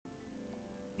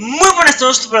Muy buenas a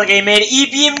todos, Super Gamer, y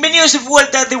bienvenidos de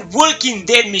vuelta de Walking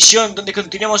Dead Michonne, donde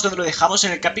continuamos donde lo dejamos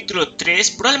en el capítulo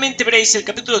 3. Probablemente veréis el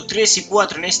capítulo 3 y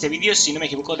 4 en este vídeo, si no me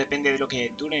equivoco, depende de lo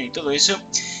que duren y todo eso.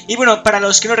 Y bueno, para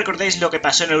los que no recordáis lo que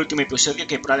pasó en el último episodio,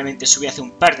 que probablemente subí hace un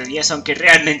par de días, aunque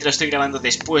realmente lo estoy grabando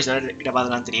después de haber grabado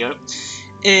el anterior.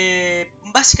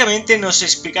 Básicamente nos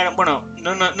explicaron, bueno,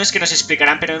 no es que nos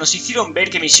explicaran, pero nos hicieron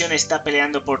ver que Michonne está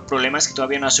peleando por problemas que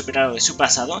todavía no ha superado de su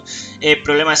pasado,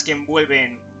 problemas que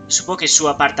envuelven, supongo que su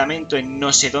apartamento en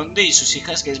no sé dónde y sus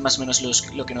hijas, que es más o menos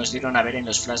lo que nos dieron a ver en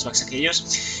los flashbacks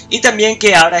aquellos, y también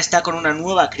que ahora está con una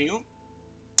nueva crew,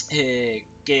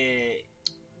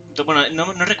 bueno,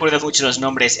 no recuerdo mucho los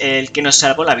nombres. El que nos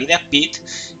salvó la vida, Pete,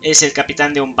 es el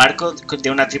capitán de un barco,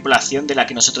 de una tripulación de la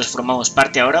que nosotros formamos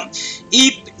parte ahora.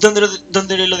 Y donde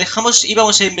lo dejamos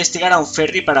íbamos a investigar a un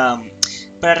ferry para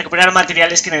recuperar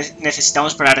materiales que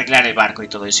necesitamos para arreglar el barco y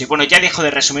todo eso. Y bueno, ya dejo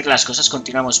de resumir las cosas,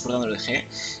 continuamos por donde lo dejé.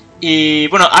 Y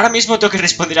bueno, ahora mismo tengo que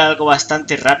responder a algo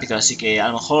bastante rápido, así que a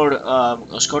lo mejor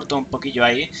os corto un poquillo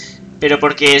ahí, pero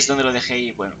porque es donde lo dejé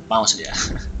y bueno, vamos allá.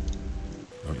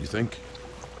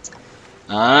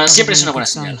 Siempre es una buena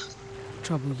señal.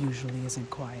 No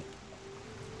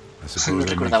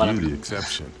recordaba la pregunta.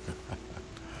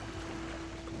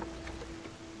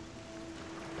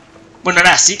 Bueno,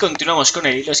 ahora sí, continuamos con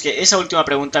el hilo. Es que esa última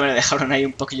pregunta me la dejaron ahí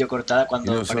un poquillo cortada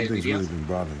cuando paré el vídeo.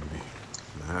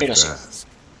 Pero sí.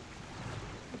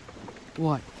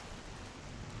 What?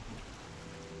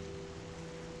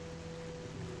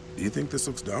 Do you think this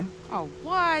looks dumb? Oh,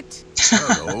 what? I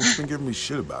don't know. Who's been giving me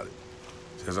shit about it?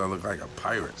 Says I look like a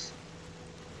pirate.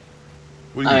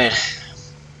 What do you think?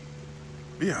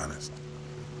 Be honest.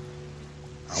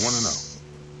 I want to know.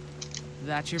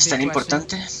 That's your ¿Es tan big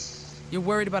importante? question? You're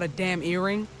worried about a damn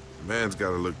earring? A man's got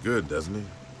to look good, doesn't he?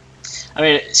 A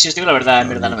ver, si os digo la verdad, en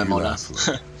verdad no me mola.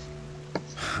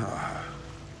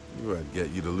 Knew I'd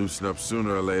get you to loosen up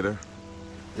sooner or later.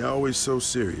 You're always so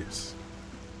serious.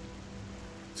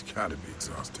 It's gotta be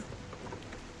exhausting.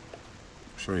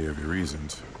 I'm sure you have your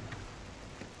reasons.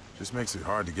 Just makes it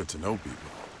hard to get to know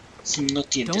people. No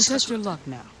tientes Don't test caso. your luck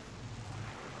now.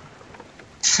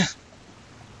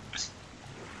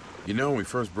 You know, when we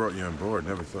first brought you on board,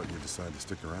 never thought you'd decide to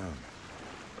stick around.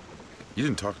 You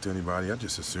didn't talk to anybody. I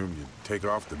just assumed you'd take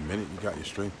off the minute you got your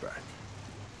strength back.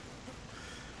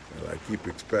 Well, I keep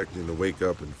expecting to wake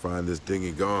up and find this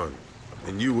dinghy gone,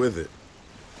 and you with it.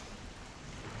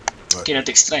 But Que no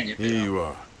te extrañe, here pero... you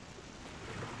are.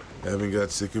 Haven't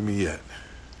got sick of me yet.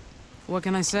 What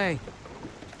can I say?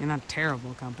 You're not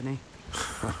terrible company.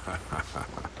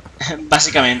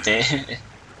 Básicamente,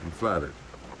 I'm flattered.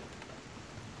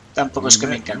 tampoco es que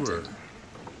me You encante. were-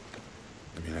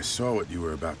 I mean, I saw what you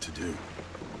were about to do.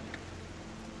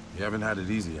 You haven't had it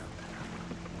easy out there.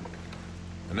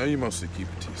 I know you mostly keep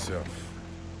it to yourself.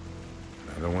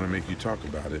 I don't want to make you talk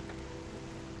about it.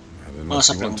 Not Vamos unless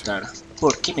a you want to. preguntar,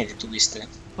 ¿por qué me detuviste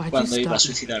Why'd you cuando iba a stop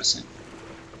me? suicidarse?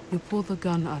 You pulled the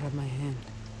gun out of my hand.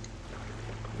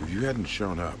 If you hadn't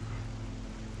shown up, I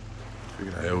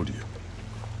figured I owed you.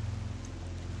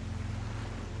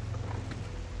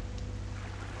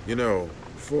 You know,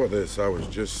 before this, I was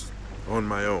just on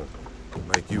my own,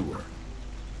 like you were.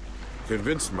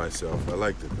 Convinced myself I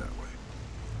liked it that way.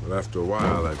 But after a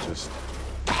while, I just...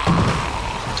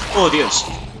 ¡Oh, Dios!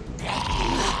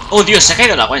 ¡Oh, Dios! ¿Se ha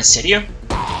caído el agua? ¿En serio?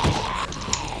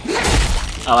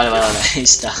 Ah, vale, ahí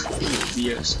está.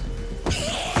 Dios.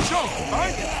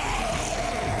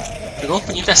 Pero ¿cómo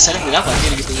puñetas salen del agua?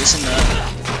 Tiene que tuviesen nada.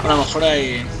 Bueno, a lo mejor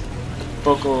hay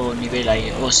poco nivel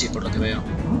ahí. Oh, sí, por lo que veo.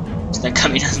 Están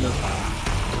caminando.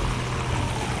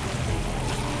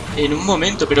 En un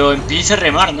momento, pero empieza a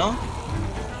remar, ¿no?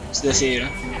 Es decir...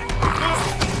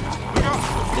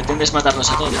 pretendes matarlos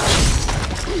a todos.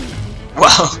 ¡Wow!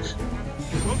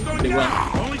 Da igual.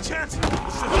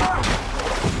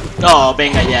 No,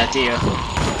 venga ya, tío.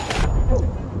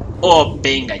 Oh,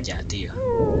 venga ya, tío.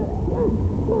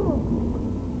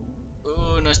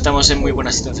 No estamos en muy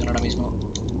buena situación ahora mismo.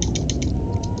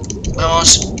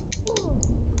 Vamos.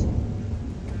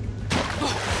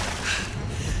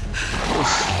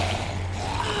 Uf.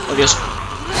 Oh, Dios.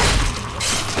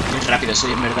 Muy rápido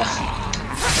soy, en verdad.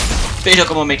 Pero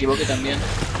como me equivoqué también.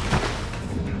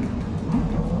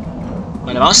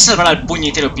 Vale, vamos a salvar al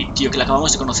puñetero Pete, tío, que lo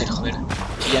acabamos de conocer, joder.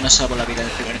 Y ya nos salvó la vida en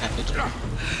el primer capítulo.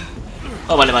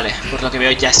 Oh, vale, vale. Por lo que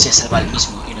veo ya se ha salvado el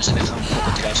mismo y nos ha dejado un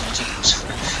poco tirados a nosotros.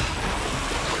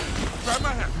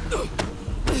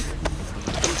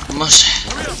 Vamos.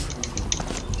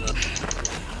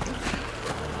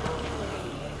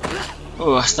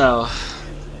 Ha estado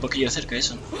un poquillo cerca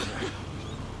eso.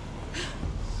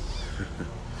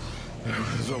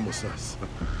 It was almost us.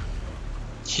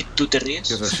 ¿Y tú te ríes?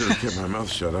 Guess I should have kept my mouth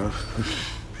shut, huh?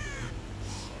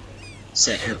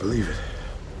 Sí. Can't believe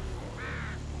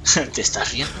it. ¿Te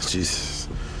estás riendo? Jesus.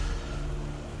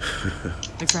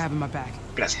 Thanks for having my back.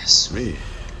 Gracias. Me?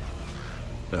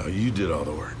 No, you did all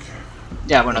the work.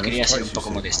 Ya, bueno, quería ser un poco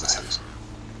modesta, ¿sabes?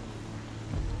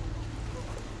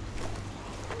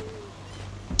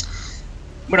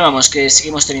 Bueno, vamos, que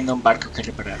seguimos teniendo un barco que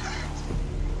reparar.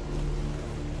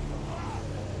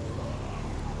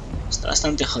 Está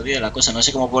bastante jodida la cosa, no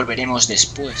sé cómo volveremos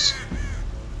después.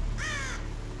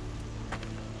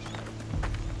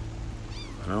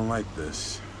 I don't like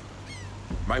this.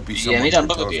 Might be Y a someone mí who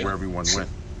tampoco, tells tío. where everyone went.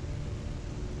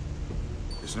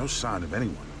 There's no sign of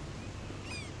anyone.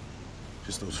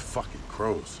 Just those fucking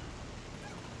crows.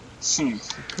 Could be in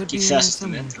there Quizás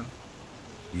somewhere. dentro.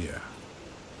 Yeah.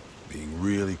 Being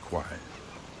really quiet.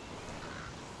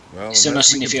 Well, Eso no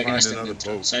unless we can significa que no find estén another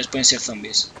dentro, boat. ¿sabes? Pueden ser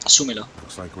zombies. Asúmelo.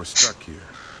 Looks like we're stuck here.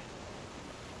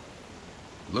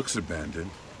 Looks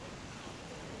abandoned.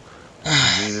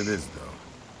 I mean, it is though.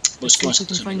 Busquemos See a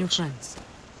if we tus can find your amigos. friends.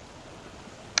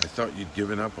 I thought you'd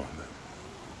given up on them.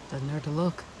 Doesn't hurt to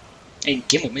look. ¿En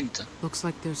qué momento? Looks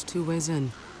like there's two ways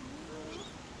in.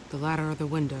 The ladder or the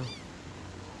window.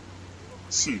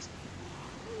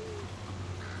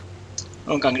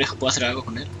 Un cangrejo, ¿puedo hacer algo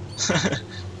con él?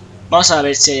 Vamos a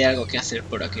ver si hay algo que hacer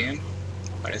por aquí.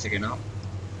 Parece que no.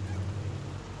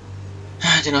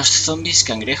 Tenemos zombies,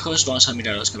 cangrejos. Vamos a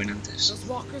mirar a los caminantes. Those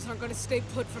walkers aren't going to stay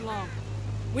put for long.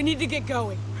 We need to get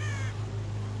going.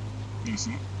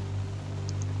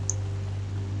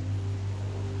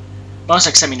 Vamos a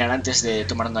examinar antes de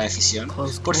tomar una decisión.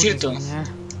 Por cierto,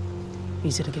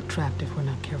 Easy to get trapped if we're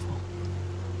not careful.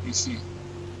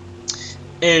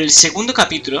 el segundo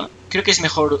capítulo creo que es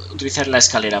mejor utilizar la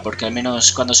escalera, porque al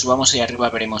menos cuando subamos ahí arriba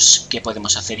veremos qué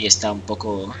podemos hacer y está un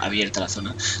poco abierta la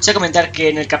zona. Os voy a comentar que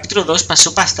en el capítulo 2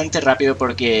 pasó bastante rápido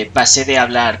porque pasé de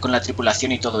hablar con la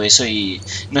tripulación y todo eso y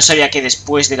no sabía que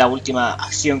después de la última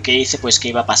acción que hice pues que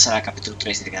iba a pasar al capítulo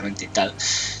 3 directamente y tal.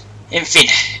 En fin,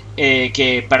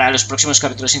 que para los próximos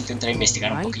capítulos intentaré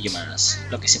investigar un poquillo más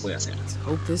lo que se puede hacer.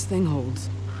 Hope this thing holds.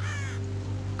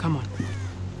 Come on.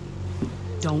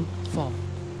 Don't fall.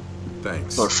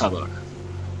 Thanks. Por favor.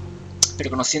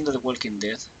 Pero conociendo The Walking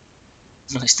Dead,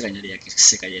 no me extrañaría que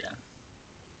se cayera.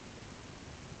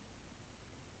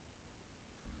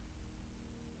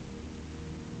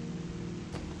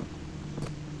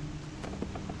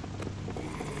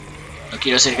 No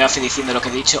quiero ser gafe diciendo lo que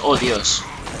he dicho. ¡Oh, Dios!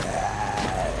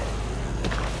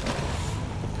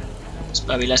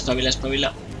 Espabila, espabila,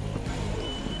 espabila.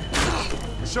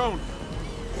 Michonne.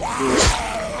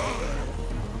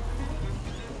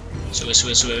 Sube,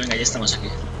 sube, sube. Venga, ya estamos aquí.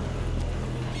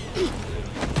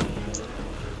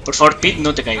 Por favor, Pete,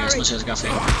 no te caigas, no seas gafe.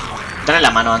 Dale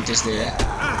la mano antes de...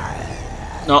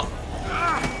 No.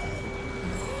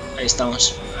 Ahí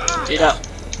estamos. Tira.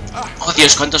 Oh,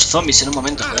 Dios, cuántos zombies en un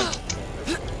momento, joder.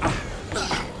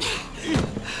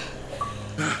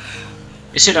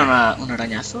 ¿Eso era un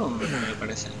arañazo? No me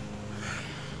parece.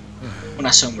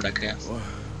 Una sombra, creo.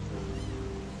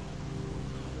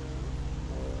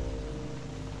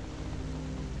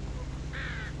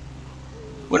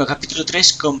 Bueno, capítulo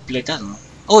 3 completado.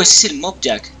 Oh, ese es el Mob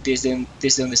Jack, desde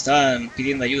donde estaban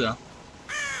pidiendo ayuda.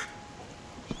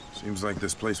 Seems like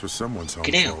this place was someone's home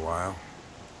Creo. for a while.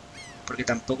 Porque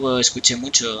tampoco escuché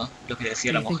mucho lo que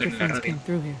decía la I think mujer your en la friends radio. came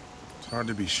through here. It's hard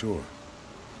to be sure.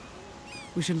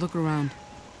 We should look around.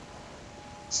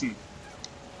 Sí.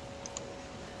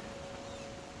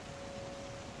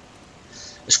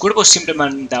 Los cuervos siempre me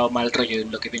han dado mal rollo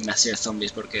en lo que vienen a ser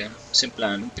zombies, porque es en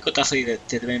plan un picotazo y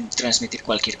te deben transmitir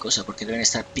cualquier cosa, porque deben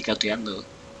estar picoteando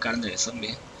carne de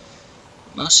zombie.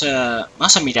 Vamos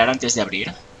a mirar antes de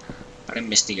abrir, para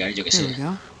investigar, yo que Here we sé.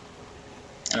 go.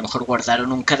 A lo mejor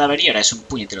guardaron un cadáver y ahora es un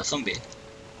puñetero zombie.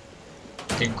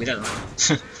 Ten cuidado.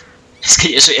 Es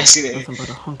que yo soy así Nothing but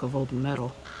a hunk of old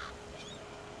metal.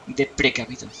 de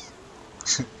precavido.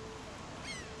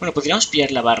 Bueno, podríamos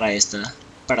pillar la barra esta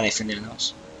para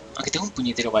defendernos. Aunque tengo un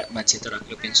puñetero machete ahora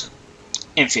que lo pienso.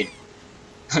 En fin.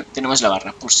 Tenemos la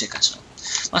barra, por si acaso.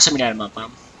 Vamos a mirar el mapa.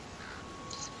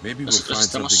 Maybe we'll Nosotros find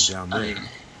estamos something down ahí. there.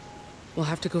 We'll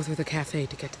have to go through the cafe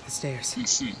to get to the stairs.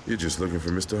 You're just looking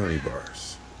for Mr.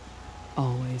 Honeybars.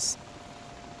 Always.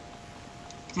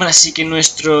 Bueno, así que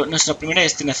nuestra primera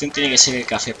destinación tiene que ser el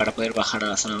café para poder bajar a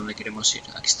la zona donde queremos ir.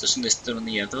 Aquí esto es un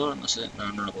destornillador, no sé,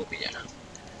 no lo puedo pillar.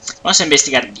 Vamos a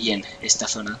investigar bien esta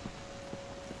zona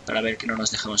para ver que no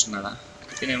nos dejamos nada.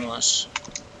 Aquí tenemos...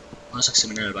 Vamos a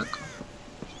examinar el banco.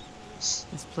 This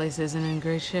place isn't in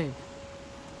great shape.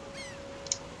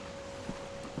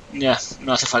 Ya,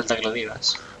 no hace falta que lo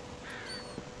digas.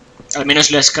 Al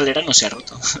menos la escalera no se ha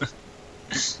roto.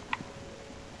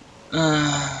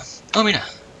 Oh, mira.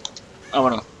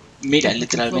 Bueno, mira,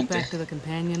 literalmente.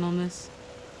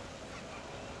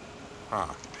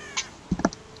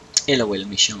 Hello,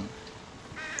 Michonne.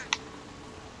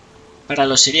 Para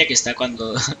lo seria que está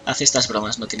cuando hace estas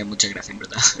bromas no tiene mucha gracia, en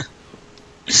verdad.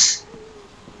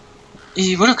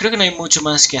 Y bueno, creo que no hay mucho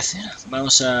más que hacer.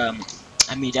 Vamos a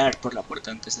mirar por la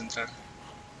puerta antes de entrar.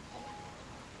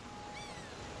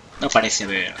 No parece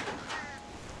haber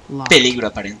peligro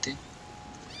aparente.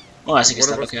 Oh, así que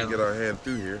está bloqueado.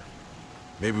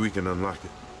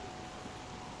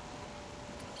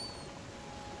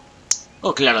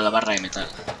 Oh, claro, la barra de metal.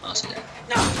 Vamos allá.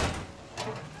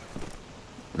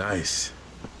 Nice.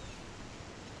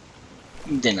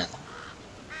 De nada.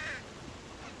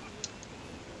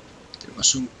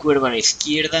 Tenemos un cuervo a la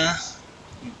izquierda.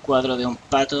 Un cuadro de un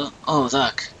pato. Oh,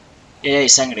 Duck. Ya hay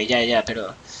sangre, ya,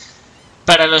 pero...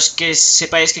 Para los que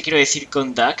sepáis qué quiero decir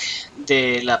con Duck,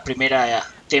 de la primera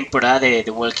temporada de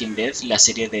The Walking Dead, la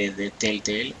serie de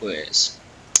Telltale, pues...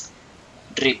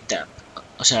 Rip Duck.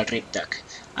 O sea, Rip Duck.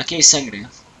 Aquí hay sangre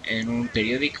en un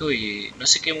periódico y no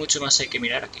sé qué mucho más hay que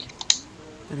mirar aquí.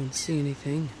 I don't see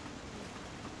anything.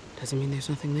 Doesn't mean there's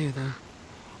nothing there, though. No.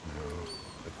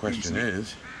 The question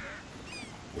is,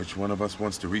 which one of us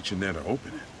wants to reach in there to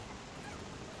open it?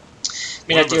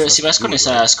 Mira, tío, si vas con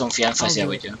esas confianzas ya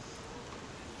voy yo.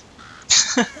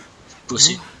 Pues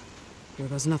sí. Here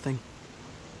goes nothing.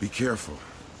 Be careful.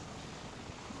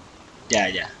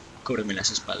 Ya. Cúbreme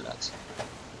las espaldas.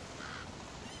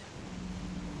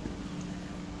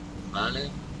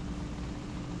 Vale.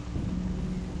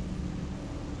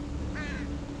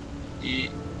 Y...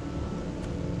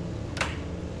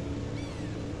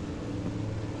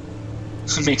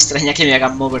 me extraña que me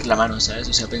hagan mover la mano, ¿sabes?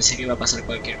 O sea, pensé que iba a pasar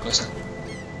cualquier cosa.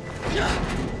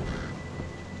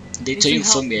 De hecho hay un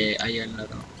zombie ahí al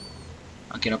lado.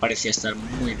 Aunque no parecía estar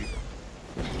muy vivo.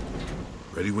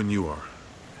 Ready when you are.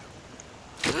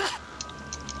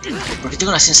 Porque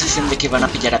tengo la sensación de que van a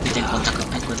pillar a Pete en cuanto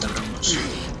abramos.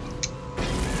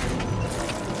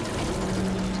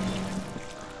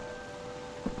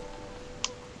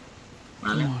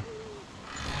 Vale.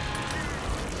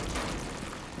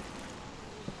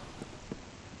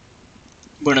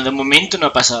 Bueno, de momento no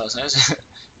ha pasado, ¿sabes?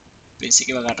 Pensé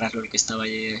que iba a agarrarlo el que estaba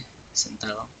allí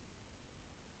sentado.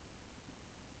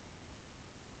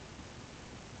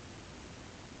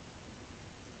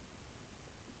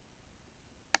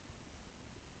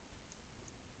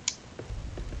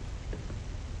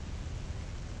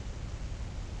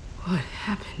 What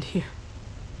happened here?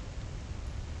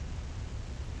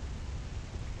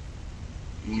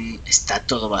 ¿Está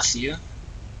todo vacío?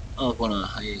 Oh, bueno,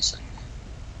 ahí hay sangre.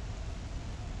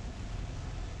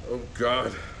 Oh,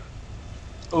 God.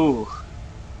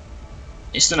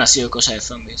 Esto no ha sido cosa de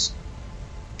zombies.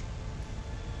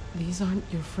 These aren't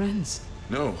your friends.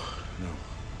 No.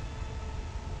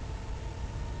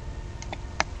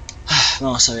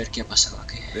 Vamos a ver qué ha pasado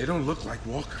aquí. They don't look like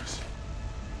walkers.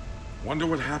 Wonder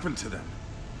what happened to them.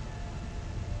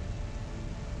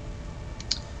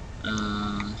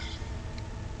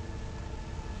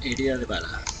 Herida de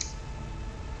bala.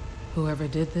 Whoever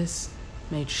did this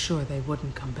made sure they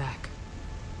wouldn't come back.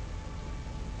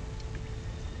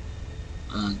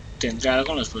 Tendrá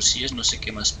algo en los bolsillos, no sé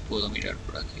qué más puedo mirar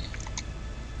por aquí.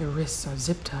 Their wrists are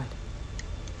zip-tied.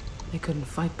 They couldn't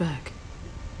fight back.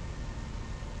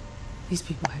 These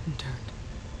people hadn't turned.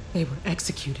 They were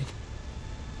executed.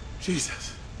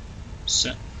 Jesus.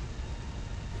 Sí.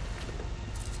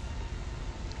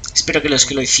 Espero que los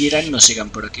que lo hicieran no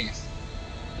sigan por aquí.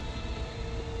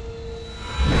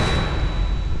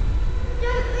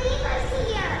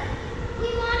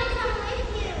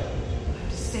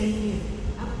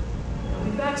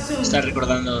 Está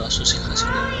recordando a sus hijas.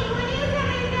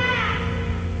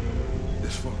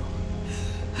 This photo.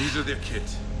 These are their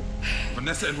kids.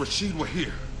 Vanessa and Rashid were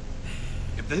here.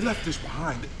 If they left this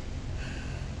behind.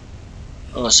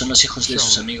 Oh, son los hijos de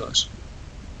sus amigos.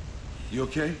 You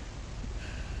okay?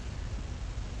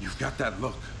 You've got that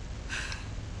look.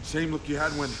 Same look you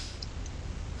had when.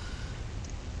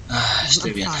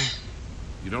 Estoy bien.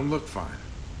 You don't look fine.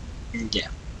 Ya.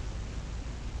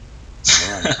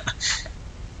 Right.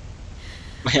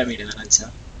 Vaya mirada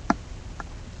lanza.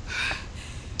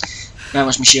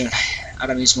 Vamos, Michonne.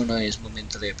 Ahora mismo no es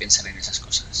momento de pensar en esas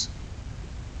cosas.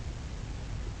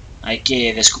 Hay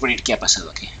que descubrir qué ha pasado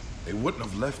aquí. They wouldn't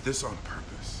have left this on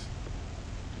purpose.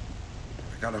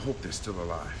 I gotta hope they're still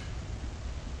alive.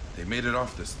 They made it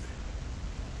off this thing.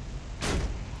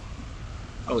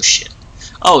 Oh shit.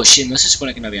 Oh shit, no se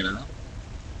supone que no había nada.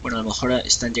 Bueno, a lo mejor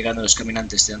están llegando los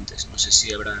caminantes de antes. No sé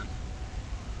si habrá...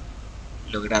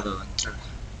 logrado entrar.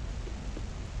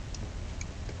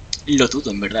 Lo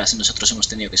dudo, en verdad, si nosotros hemos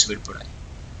tenido que subir por ahí.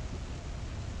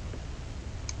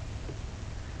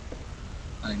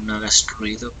 Ay, no hagas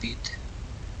ruido, Pete.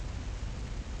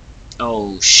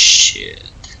 Oh, shit.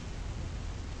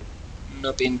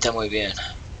 No pinta muy bien.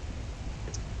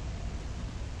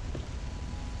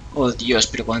 Oh, Dios,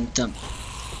 pero ¿cuántos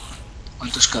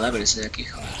cadáveres hay aquí,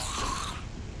 joder?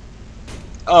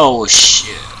 Oh,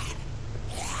 shit.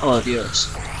 Oh, Dios.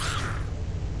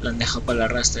 Lo han dejado para la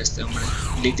arrastra este hombre.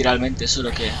 Literalmente,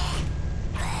 solo que...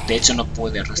 De hecho, no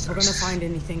puede arrastrarse.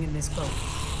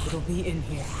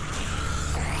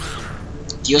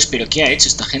 Dios, pero ¿qué ha hecho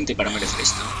esta gente para merecer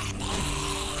esto?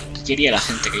 ¿Qué quería la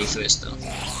gente que hizo esto?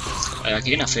 Vale, aquí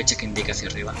hay una flecha que indica hacia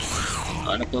arriba.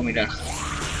 Ahora no puedo mirar.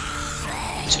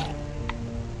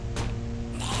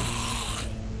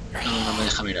 No me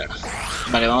deja mirar.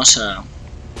 Vale, vamos a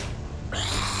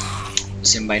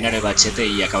desenvainar el bachete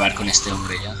y acabar con este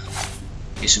hombre ya.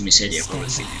 Y su miseria,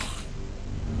 pobrecillo.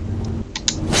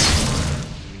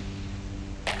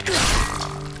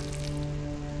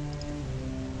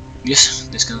 Dios,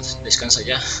 descansa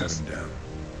ya.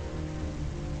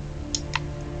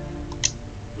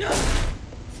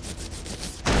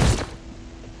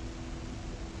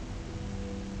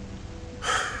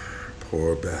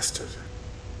 Poor bastard.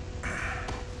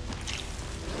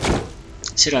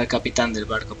 Será el capitán del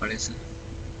barco, parece.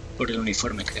 Por el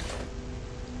uniforme, creo.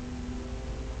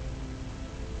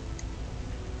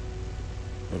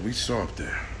 What we saw up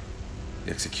there,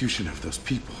 the execution of those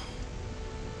people,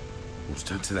 what was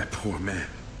done to that poor man.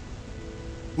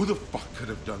 Who the fuck could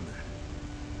have done that?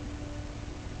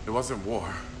 It wasn't war.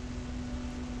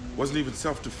 It wasn't even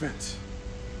self-defense.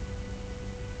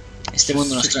 Este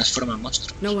mundo nos transforma en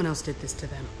monstruos. No one else did this to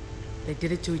them. They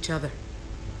did it to each other.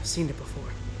 I've seen it before.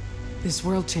 This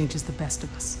world changes the best of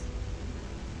us.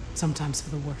 Sometimes for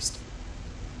the worst.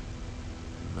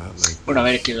 Bueno, a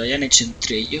ver, que lo hayan hecho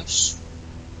entre ellos,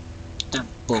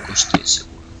 tampoco estoy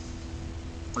seguro.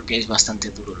 Porque es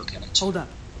bastante duro lo que han hecho. Hold up.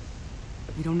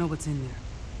 We don't know what's in there.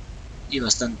 Y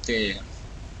bastante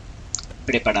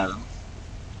preparado.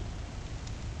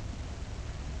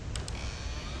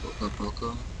 Poco a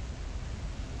poco.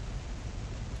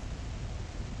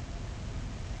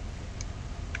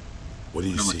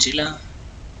 Una mochila.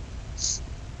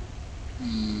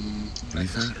 Una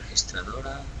caja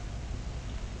registradora.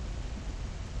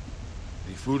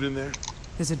 Any food in there?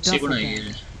 There's a Sí, duffel bueno,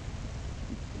 bag.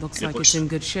 Looks like it's in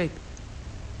good shape.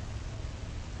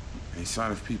 Any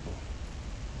sign of people?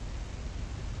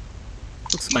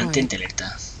 Looks quiet, mantente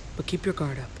alerta. but keep your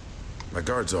guard up. My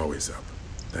guard's always up.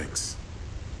 Thanks.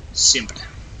 Siempre.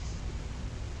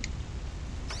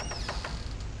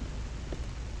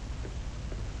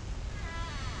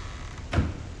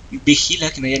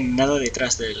 Vigila que no haya nada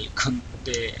detrás de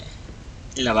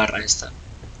la barra esta.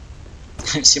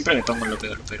 Siempre me pongo en lo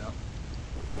peor, pero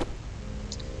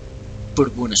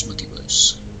por buenos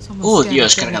motivos. Oh,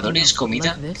 Dios, cargadores,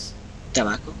 comida,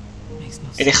 tabaco.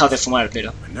 He dejado de fumar,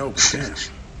 pero I know, but damn.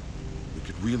 We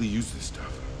could really use this stuff.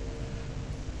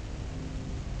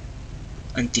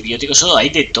 antibióticos, solo hay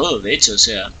de todo, de hecho, o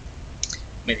sea,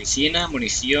 medicina,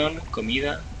 munición,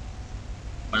 comida,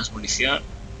 más munición,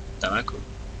 tabaco.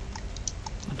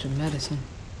 Bunch of medicine.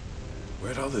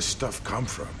 Where'd all this stuff come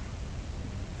from?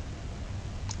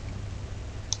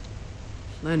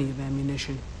 Plenty of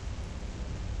ammunition.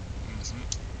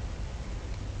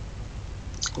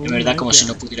 En verdad, como si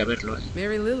no pudiera verlo.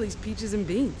 Mary Lily's peaches and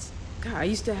beans. God, I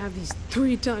used to have these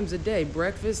 3 times a day: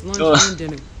 breakfast, lunch, Oh. and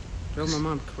dinner. Drove my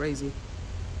mom crazy.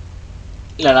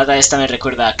 La lata esta me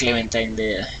recuerda a Clementine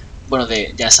de... Bueno,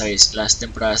 ya sabéis, las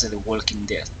temporadas de The Walking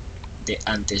Dead. De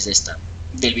antes de esta.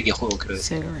 Del videojuego, creo que.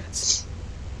 Cigarettes.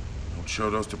 Don't show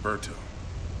those to Berto.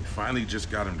 We finally just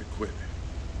got him to quit.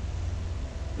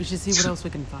 We should see what else we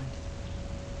can find.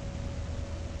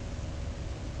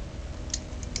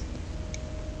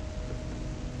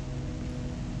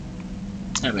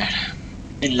 A ver,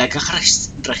 en la caja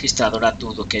registradora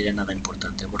dudo que haya nada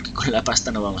importante, porque con la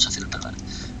pasta no vamos a hacer nada.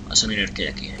 Vamos a mirar qué hay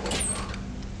aquí.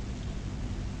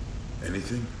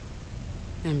 Anything?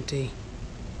 Empty.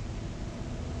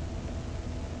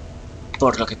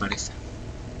 Por lo que parece.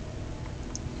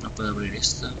 No puedo abrir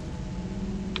esto.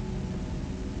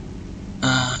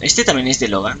 Ah, este también es de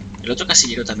Logan. El otro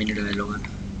casillero también era de Logan.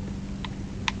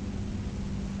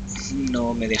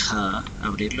 No me deja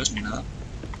abrirlos ni nada.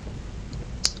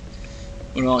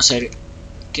 Bueno, vamos a ver.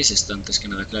 ¿Qué es esto antes que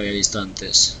nada? Que lo había visto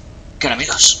antes.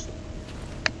 ¡Caramelos!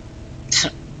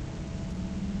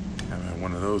 Haven't had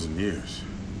one of those in years.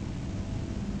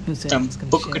 Who said it's gonna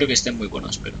Tampoco share? creo que estén muy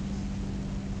buenos, pero...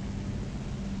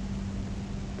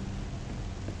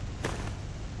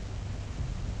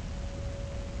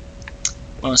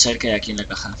 Vamos a ver qué hay aquí en la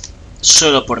caja.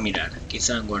 Solo por mirar.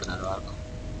 Quizá han guardado algo.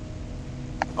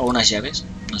 O unas llaves.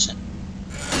 No sé.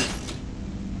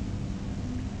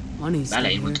 Vale,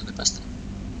 hay un montón de pasta.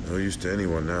 No use to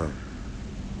anyone now.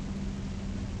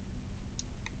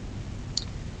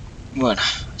 Bueno,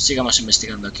 sigamos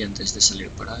investigando aquí antes de salir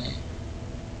por ahí.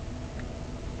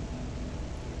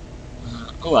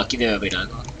 Aquí debe haber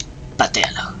algo.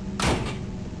 Patéalo.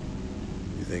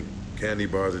 You think candy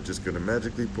bars are just gonna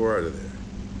magically pour out of there?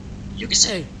 Yo qué sé.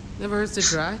 Hey, never hurts to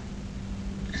try.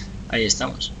 Ahí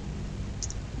estamos.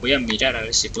 Voy a mirar a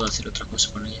ver si puedo hacer otra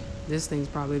cosa con ella. This thing's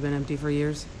probably been empty for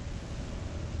years.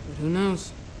 But who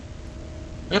knows?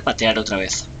 Voy a patear otra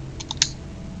vez.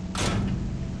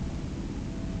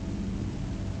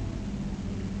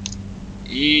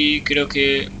 Y creo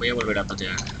que voy a volver a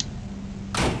patear.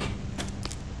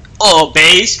 Oh,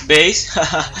 ¿veis? ¿Veis?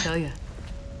 Tell ya.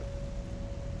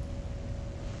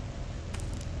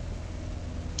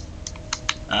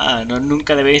 No,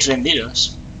 nunca debéis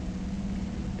rendiros.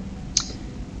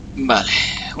 Vale,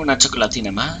 una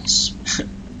chocolatina más.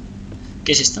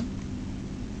 ¿Qué es esto?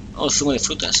 Oh, zumo de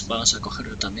frutas. Vamos a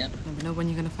cogerlo también. Never know when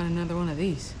you're gonna find another one of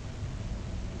these.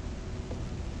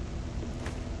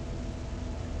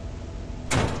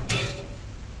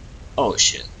 Oh,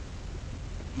 shit.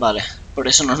 Vale, por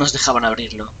eso no nos dejaban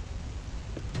abrirlo.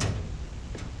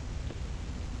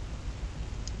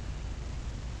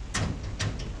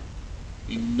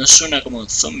 No suena como un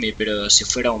zombie, pero si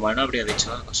fuera humano habría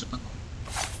dicho algo, supongo.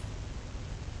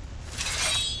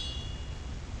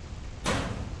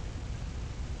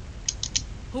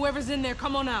 Whoever's in there,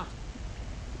 come on out.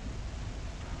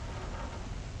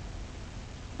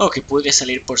 Oh, que puede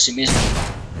salir por sí mismo.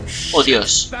 Oh,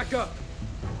 Dios. Back up.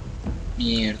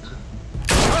 Mierda.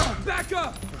 Back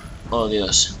up. Oh,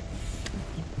 Dios.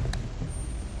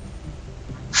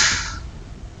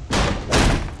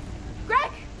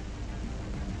 Greg!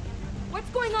 What's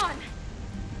going on?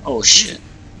 Oh, shit.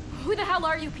 Who the hell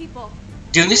are you people?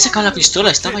 ¿De dónde saca la pistola?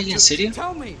 ¿Estaba ahí en serio?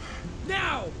 Tell me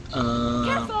now.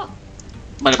 Careful!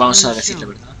 Vale, vamos a decir la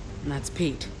verdad. And that's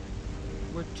Pete.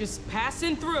 We're just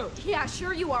passing through. Yeah,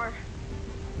 sure you are.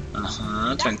 Ajá,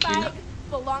 That tranquila. bag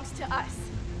belongs to us.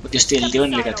 Porque estoy el dedo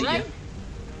en el Step aside, gatillo. alright?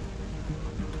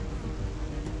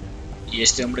 Y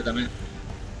este hombre también.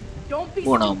 Don't be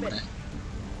Buen stupid. hombre.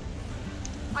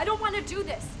 I don't want to do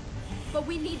this, but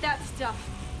we need that stuff.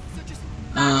 So just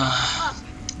Ah, up.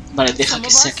 vale, deja Some que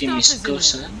of our saque stuff mis is in there.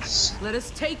 cosas. Let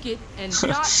us take it and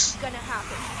Not gonna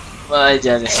happen.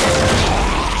 Vaya, deja.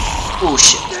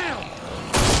 Shit. Down.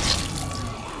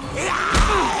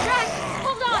 Greg,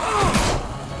 hold on.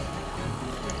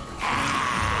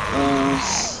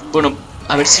 Bueno,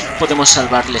 a ver si podemos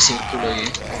salvarles el culo y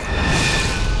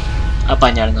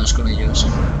apañarnos con ellos.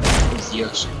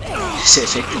 Dios, ese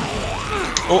efecto.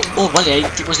 Vale, hay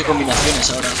tipos de combinaciones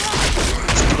ahora.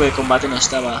 Este tipo de combate no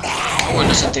estaba como en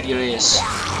los anteriores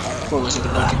juegos de The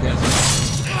Walking Dead.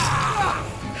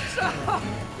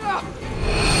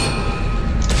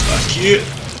 Aquí.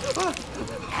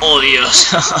 Oh, Dios.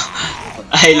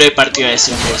 Ahí lo he partido a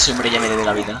ese hombre ya me debe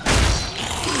la vida.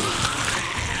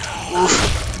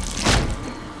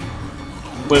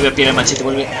 Vuelve a pillar el machete,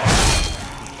 vuelve.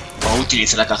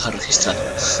 Utiliza la caja registrada.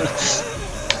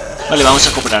 Vale, vamos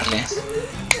a cobrarle.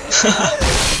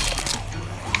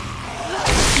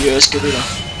 Dios, qué duro.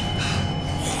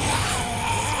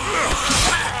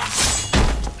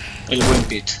 El buen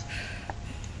Pete.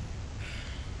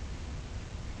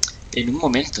 En un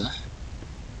momento.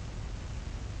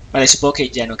 Vale, supongo que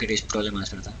ya no queréis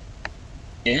problemas, ¿verdad?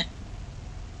 ¿Eh?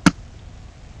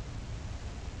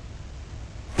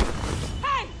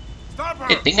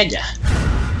 Venga ya.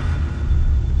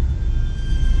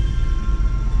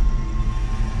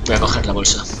 Voy a coger la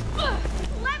bolsa.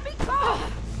 Let me go.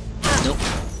 No.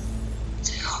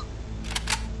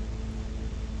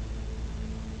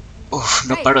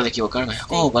 No paro de equivocarme.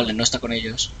 Oh, vale, no está con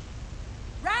ellos.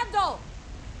 Randall!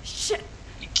 Shit.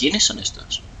 ¿Y quiénes son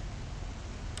estos?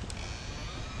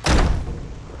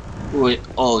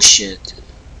 Oh shit.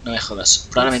 No me jodas.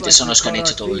 Probablemente son los que han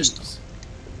hecho todo esto.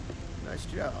 Nice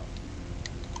job.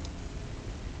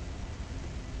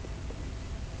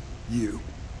 You,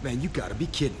 man, you gotta be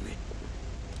kidding me.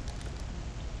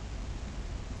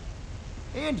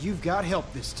 And you've got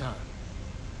help this time.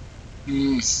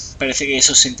 Parece que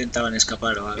esos se intentaban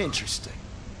escapar o algo. Interesting.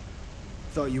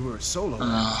 Thought you were a solo.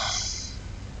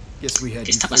 Guess we had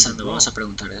 ¿Qué you está figured pasando? wrong. Vamos a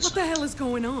preguntar What eso. the hell is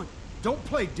going on? Don't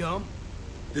play dumb.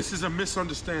 This is a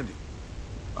misunderstanding.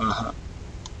 Ajá.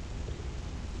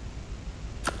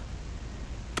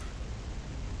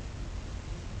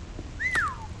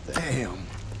 Damn.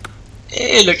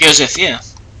 Lo que os decía.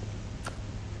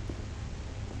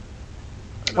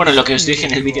 Bueno, lo que os dije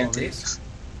en el vídeo anterior.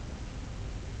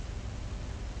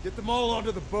 Get them all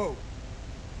onto the boat.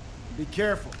 Be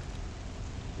careful.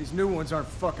 These new ones aren't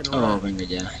fucking Oh, around. venga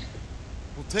ya.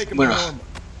 We'll take them Bueno. to Norma.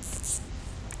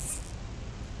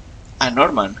 A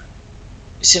Norman.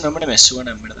 Ese nombre me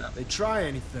suena, en verdad. They try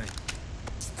anything.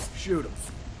 Shoot them.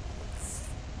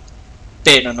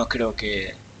 Pero no creo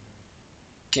que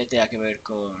tenga que ver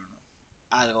con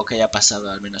algo que haya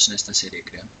pasado, al menos en esta serie,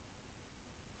 creo.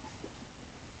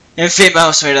 En fin,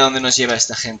 vamos a ver a dónde nos lleva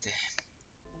esta gente.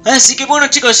 Así que bueno,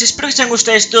 chicos, espero que os hayan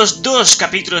gustado estos 2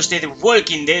 capítulos de The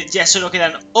Walking Dead. Ya solo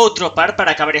quedan otro par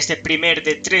para acabar este primer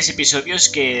de 3 episodios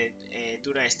que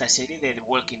dura esta serie de The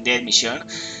Walking Dead Michonne.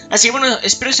 Así que bueno,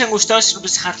 espero que os hayan gustado. Si no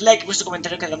podéis dejar like, vuestro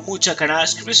comentario que da mucho al canal,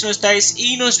 suscribiros si no estáis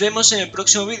y nos vemos en el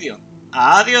próximo vídeo.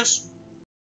 ¡Adiós!